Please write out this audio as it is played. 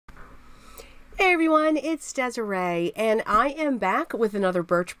Hi everyone, it's Desiree, and I am back with another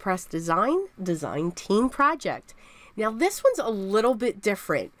Birch Press Design team project. Now this one's a little bit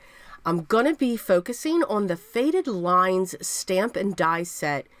different. I'm going to be focusing on the Faded Lines stamp and die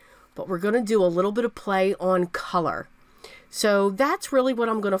set, but we're going to do a little bit of play on color. So that's really what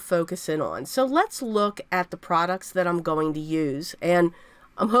I'm going to focus in on. So let's look at the products that I'm going to use, and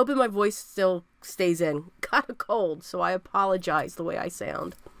I'm hoping my voice still stays in. Got a cold, so I apologize the way I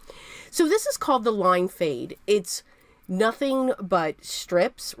sound. So this is called the line fade. It's nothing but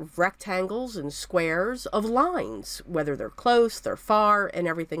strips, rectangles, and squares of lines, whether they're close, they're far, and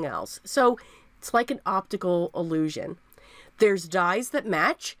everything else. So it's like an optical illusion. There's dies that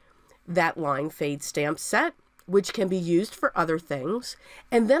match that line fade stamp set, which can be used for other things.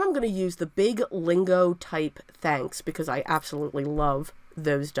 And then I'm going to use the big lingo type thanks because I absolutely love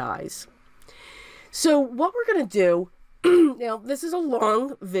those dies. So what we're going to do, now this is a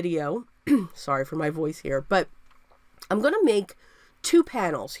long video, sorry for my voice here, but I'm going to make two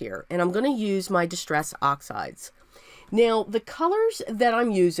panels here, and I'm going to use my Distress Oxides. Now the colors that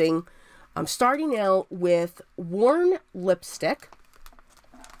I'm using, I'm starting out with Worn Lipstick,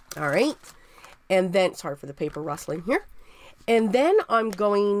 all right, and then, sorry for the paper rustling here, and then I'm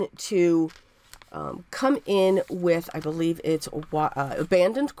going to come in with, I believe it's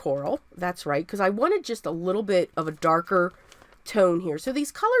Abandoned Coral. That's right, because I wanted just a little bit of a darker tone here. So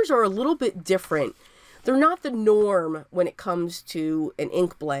these colors are a little bit different. They're not the norm when it comes to an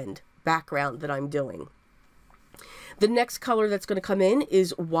ink blend background that I'm doing. The next color that's going to come in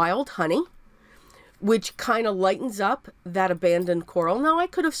is Wild Honey, which kind of lightens up that Abandoned Coral. Now I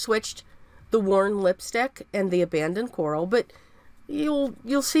could have switched the Worn Lipstick and the Abandoned Coral, but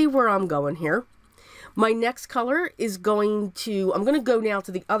you'll see where I'm going here. My next color is I'm going to go now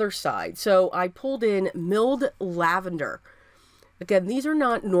to the other side. So I pulled in Milled Lavender. Again, these are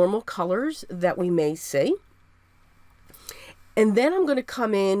not normal colors that we may see. And then I'm going to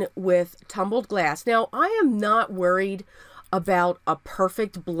come in with Tumbled Glass. Now, I am not worried about a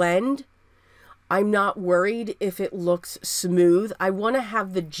perfect blend. I'm not worried if it looks smooth. I want to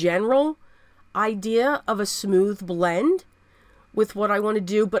have the general idea of a smooth blend with what I want to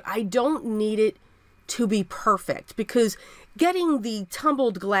do, but I don't need it to be perfect, because getting the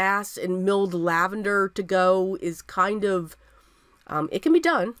Tumbled Glass and Milled Lavender to go is kind of, it can be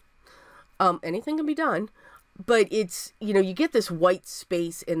done. Anything can be done, but it's, you get this white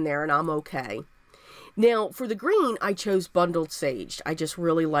space in there and I'm okay. Now for the green, I chose Bundled Sage. I just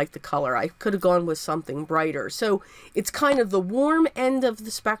really like the color. I could have gone with something brighter. So it's kind of the warm end of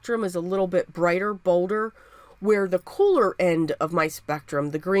the spectrum is a little bit brighter, bolder, where the cooler end of my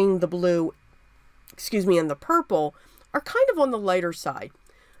spectrum, the green, the blue, and the purple, are kind of on the lighter side.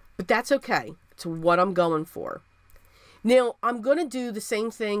 But that's okay. It's what I'm going for. Now, I'm going to do the same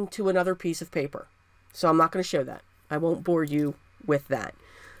thing to another piece of paper. So I'm not going to show that. I won't bore you with that.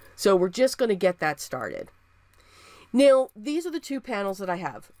 So we're just going to get that started. Now, these are the two panels that I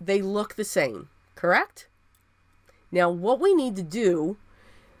have. They look the same, correct? Now, what we need to do,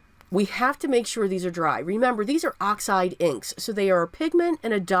 we have to make sure these are dry. Remember, these are oxide inks. So they are a pigment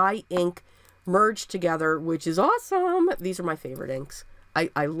and a dye ink merged together, which is awesome. These are my favorite inks.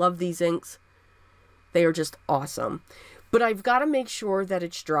 I love these inks. They are just awesome. But I've got to make sure that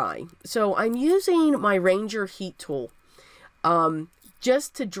it's dry. So I'm using my Ranger heat tool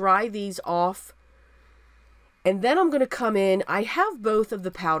just to dry these off. And then I'm going to come in. I have both of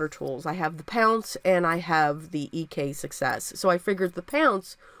the powder tools. I have the Pounce and I have the EK Success. So I figured the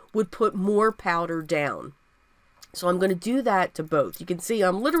Pounce would put more powder down. So I'm going to do that to both. You can see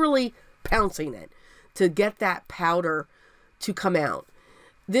I'm literally pouncing it to get that powder to come out.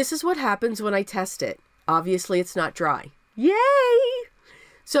 This is what happens when I test it. Obviously, it's not dry. Yay!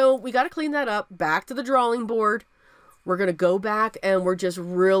 So we got to clean that up. Back to the drawing board. We're going to go back and we're just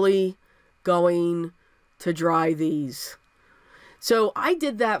really going to dry these. So I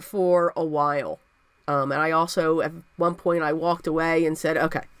did that for a while. And I also, at one point, I walked away and said,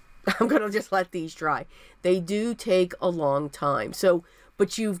 okay, I'm going to just let these dry. They do take a long time. So,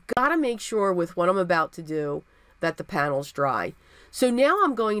 but you've got to make sure with what I'm about to do that the panel's dry. So now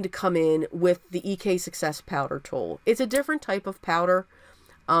I'm going to come in with the EK Success powder tool. It's a different type of powder.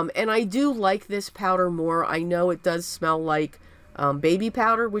 And I do like this powder more. I know it does smell like baby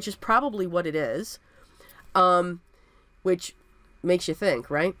powder, which is probably what it is. Which makes you think,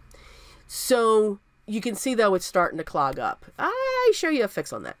 right? So you can see, though, it's starting to clog up. I show you a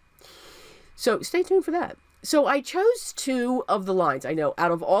fix on that. So stay tuned for that. So I chose two of the lines. I know out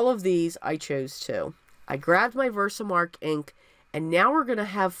of all of these, I chose two. I grabbed my Versamark ink, and now we're going to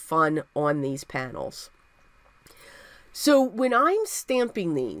have fun on these panels. So when I'm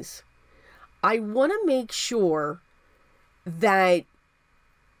stamping these, I want to make sure that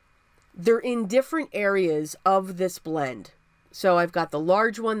they're in different areas of this blend. So I've got the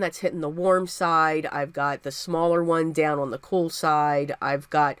large one that's hitting the warm side. I've got the smaller one down on the cool side. I've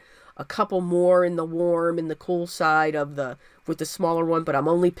got a couple more in the warm and the cool side of with the smaller one, but I'm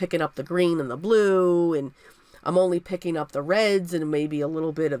only picking up the green and the blue, and I'm only picking up the reds and maybe a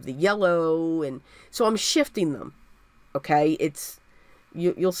little bit of the yellow. And so I'm shifting them. Okay.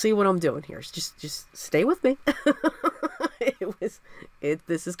 You'll see what I'm doing here. Just stay with me.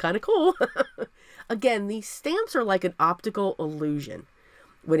 This is kind of cool. Again, these stamps are like an optical illusion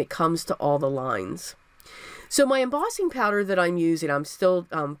when it comes to all the lines. So my embossing powder that I'm using, I'm still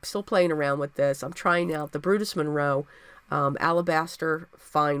playing around with this. I'm trying out the Brutus Monroe Alabaster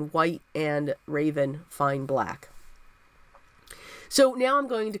Fine White and Raven Fine Black. So now I'm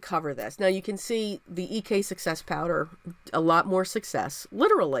going to cover this. Now you can see the EK Success powder, a lot more success,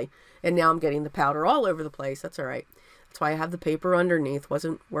 literally. And now I'm getting the powder all over the place. That's all right. That's why I have the paper underneath.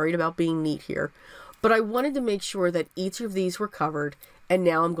 Wasn't worried about being neat here. But I wanted to make sure that each of these were covered. And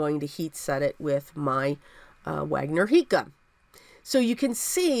now I'm going to heat set it with my Wagner heat gun. So you can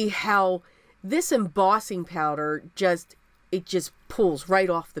see how this embossing powder just pulls right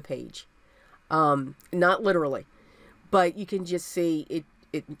off the page. Not literally. But you can just see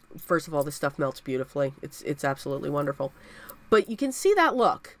it. First of all, the stuff melts beautifully. It's absolutely wonderful. But you can see that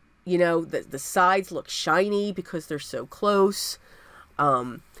look. You know, the sides look shiny because they're so close.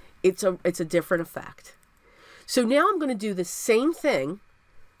 It's a different effect. So now I'm going to do the same thing,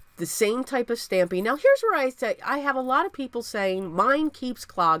 the same type of stamping. Now here's where I say I have a lot of people saying mine keeps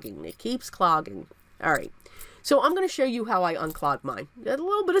clogging. It keeps clogging. All right. So I'm going to show you how I unclog mine. A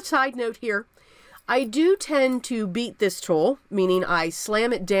little bit of side note here. I do tend to beat this tool, meaning I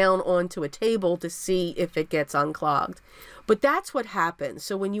slam it down onto a table to see if it gets unclogged. But that's what happens.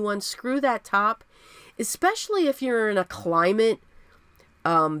 So when you unscrew that top, especially if you're in a climate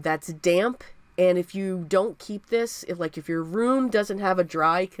that's damp, and if you don't keep this, if your room doesn't have a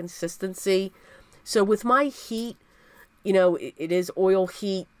dry consistency. So with my heat, you know, it is oil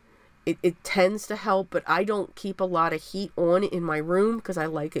heat. It tends to help, but I don't keep a lot of heat on in my room because I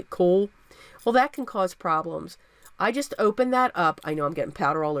like it cool. Well, that can cause problems. I just open that up. I know I'm getting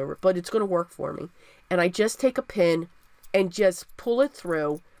powder all over, but it's going to work for me. And I just take a pin and just pull it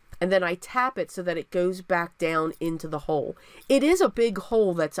through, and then I tap it so that it goes back down into the hole. It is a big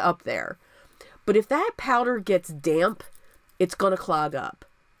hole that's up there. But if that powder gets damp, it's going to clog up.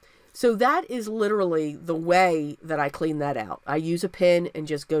 So that is literally the way that I clean that out. I use a pin and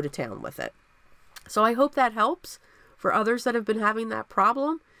just go to town with it. So I hope that helps for others that have been having that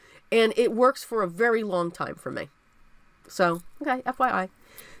problem. And it works for a very long time for me. So, okay, FYI.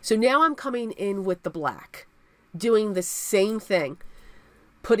 So now I'm coming in with the black, doing the same thing,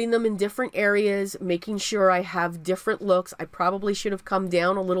 putting them in different areas, making sure I have different looks. I probably should have come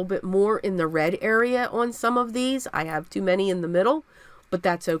down a little bit more in the red area on some of these. I have too many in the middle, but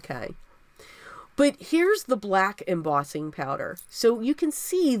that's okay. But here's the black embossing powder. So you can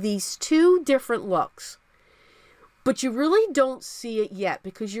see these two different looks. But you really don't see it yet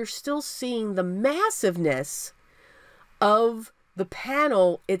because you're still seeing the massiveness of the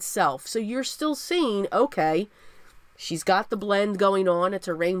panel itself. So you're still seeing, okay, she's got the blend going on. It's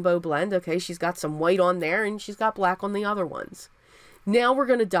a rainbow blend. Okay, she's got some white on there and she's got black on the other ones. Now we're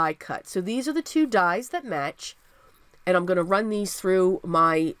going to die cut. So these are the two dies that match. And I'm going to run these through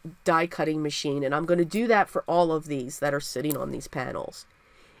my die cutting machine. And I'm going to do that for all of these that are sitting on these panels.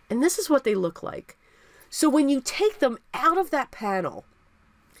 And this is what they look like. So when you take them out of that panel,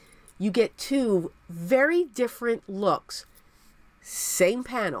 you get two very different looks. Same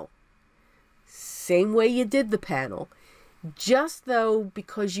panel. Same way you did the panel. Just though,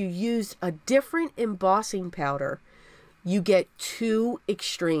 because you used a different embossing powder, you get two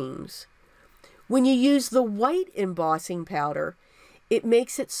extremes. When you use the white embossing powder, it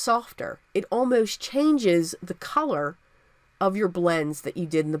makes it softer. It almost changes the color of your blends that you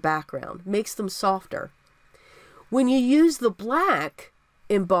did in the background. Makes them softer. When you use the black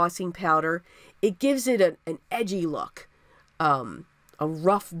embossing powder, it gives it an edgy look. A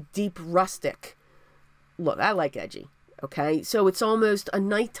rough, deep, rustic look. I like edgy. Okay, so it's almost a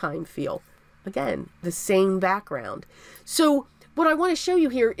nighttime feel. Again, the same background. So what I want to show you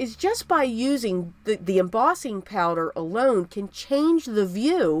here is just by using the embossing powder alone can change the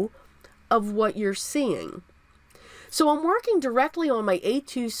view of what you're seeing. So I'm working directly on my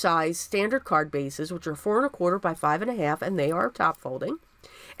A2 size standard card bases, which are 4 1/4 by 5 1/2, and they are top folding.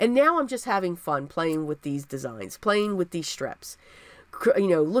 And now I'm just having fun playing with these designs, playing with these strips.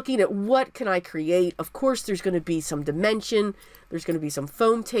 looking at what can I create. Of course, there's going to be some dimension. There's going to be some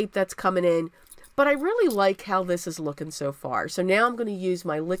foam tape that's coming in. But I really like how this is looking so far. So now I'm going to use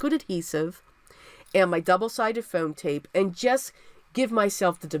my liquid adhesive and my double-sided foam tape and just give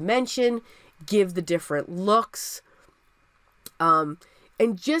myself the dimension, give the different looks, and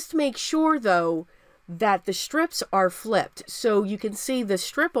just make sure, though, that the strips are flipped. So you can see the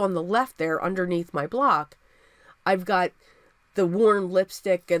strip on the left there underneath my block. I've got the warm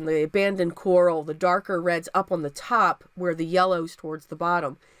lipstick and the abandoned coral, the darker reds up on the top where the yellow's towards the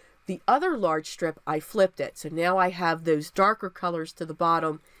bottom. The other large strip, I flipped it. So now I have those darker colors to the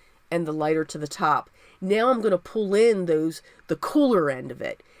bottom and the lighter to the top. Now I'm going to pull in the cooler end of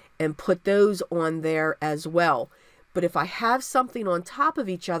it and put those on there as well. But if I have something on top of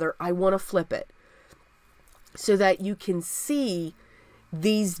each other, I want to flip it so that you can see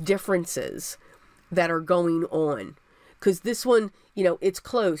these differences that are going on. Because this one, it's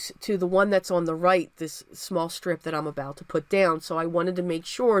close to the one that's on the right, this small strip that I'm about to put down. So I wanted to make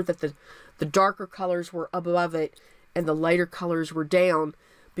sure that the darker colors were above it and the lighter colors were down,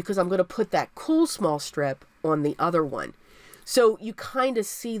 because I'm going to put that cool small strip on the other one. So you kind of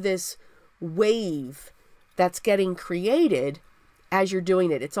see this wave that's getting created as you're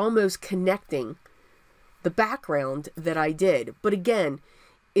doing it. It's almost connecting the background that I did. But again,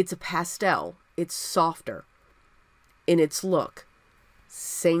 it's a pastel. It's softer in its look.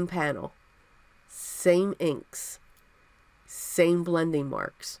 Same panel, same inks, same blending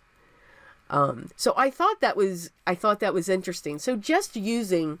marks. So I thought that was interesting. So just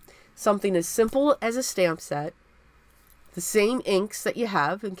using something as simple as a stamp set, the same inks that you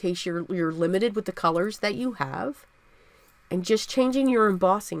have in case you're limited with the colors that you have, and just changing your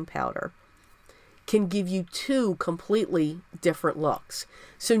embossing powder can give you two completely different looks.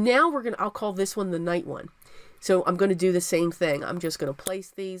 So now I'll call this one the night one. So I'm going to do the same thing. I'm just going to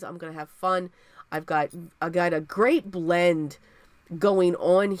place these. I'm going to have fun. I got a great blend going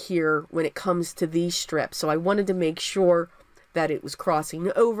on here when it comes to these strips. So I wanted to make sure that it was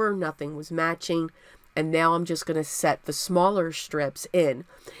crossing over, nothing was matching. And now I'm just going to set the smaller strips in.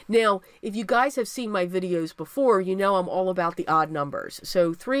 Now, if you guys have seen my videos before, you know I'm all about the odd numbers.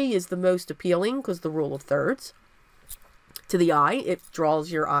 So 3 is the most appealing because the rule of thirds. To the eye, it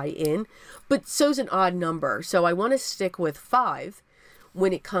draws your eye in, but so's an odd number. So I want to stick with 5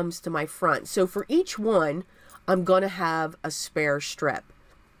 when it comes to my front. So for each one, I'm going to have a spare strip,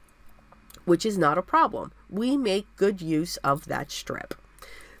 which is not a problem. We make good use of that strip.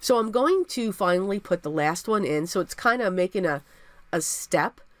 So I'm going to finally put the last one in. So it's kind of making a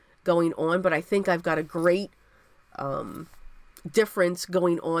step going on, but I think I've got a great difference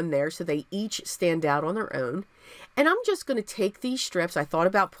going on there. So they each stand out on their own. And I'm just going to take these strips. I thought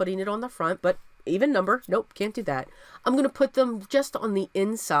about putting it on the front, but even number, nope, can't do that. I'm going to put them just on the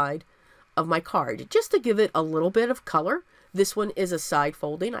inside of my card, just to give it a little bit of color. This one is a side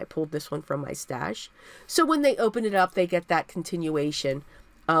folding. I pulled this one from my stash. So when they open it up, they get that continuation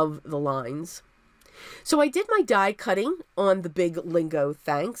of the lines. So I did my die cutting on the big lingo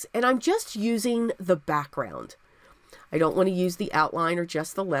thanks, and I'm just using the background. I don't want to use the outline or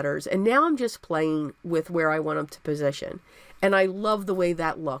just the letters. And now I'm just playing with where I want them to position. And I love the way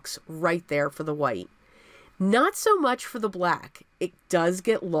that looks right there for the white. Not so much for the black. It does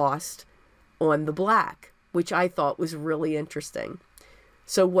get lost on the black, which I thought was really interesting.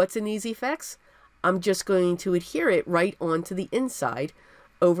 So what's an easy fix? I'm just going to adhere it right onto the inside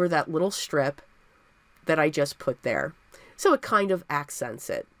over that little strip that I just put there. So it kind of accents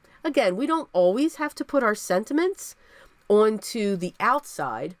it. Again, we don't always have to put our sentiments onto the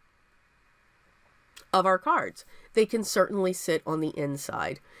outside of our cards. They can certainly sit on the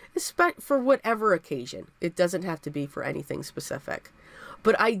inside, for whatever occasion. It doesn't have to be for anything specific.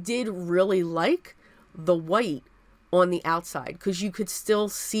 But I did really like the white on the outside because you could still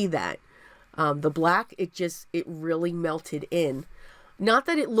see that. The black, it really melted in. Not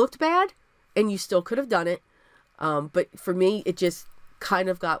that it looked bad, and you still could have done it, but for me, it just kind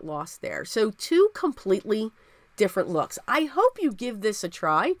of got lost there. So 2 completely different looks. I hope you give this a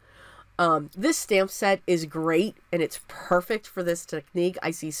try. This stamp set is great, and it's perfect for this technique.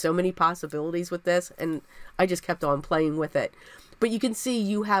 I see so many possibilities with this, and I just kept on playing with it. But you can see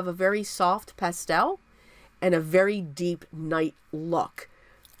you have a very soft pastel and a very deep night look.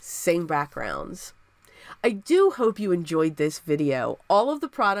 Same backgrounds. I do hope you enjoyed this video. All of the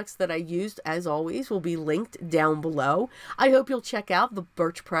products that I used, as always, will be linked down below. I hope you'll check out the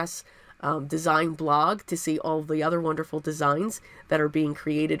Birch Press Design blog to see all the other wonderful designs that are being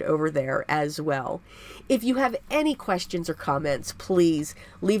created over there as well. If you have any questions or comments, please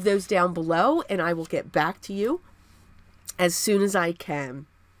leave those down below and I will get back to you. as soon as I can.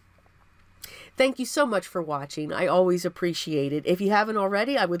 Thank you so much for watching. I always appreciate it. If you haven't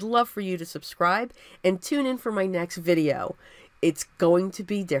already, I would love for you to subscribe and tune in for my next video. It's going to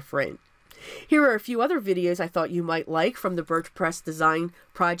be different. Here are a few other videos I thought you might like from the Birch Press Design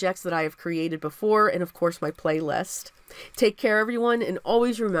projects that I have created before, and of course my playlist. Take care, everyone, and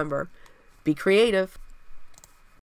always remember, be creative.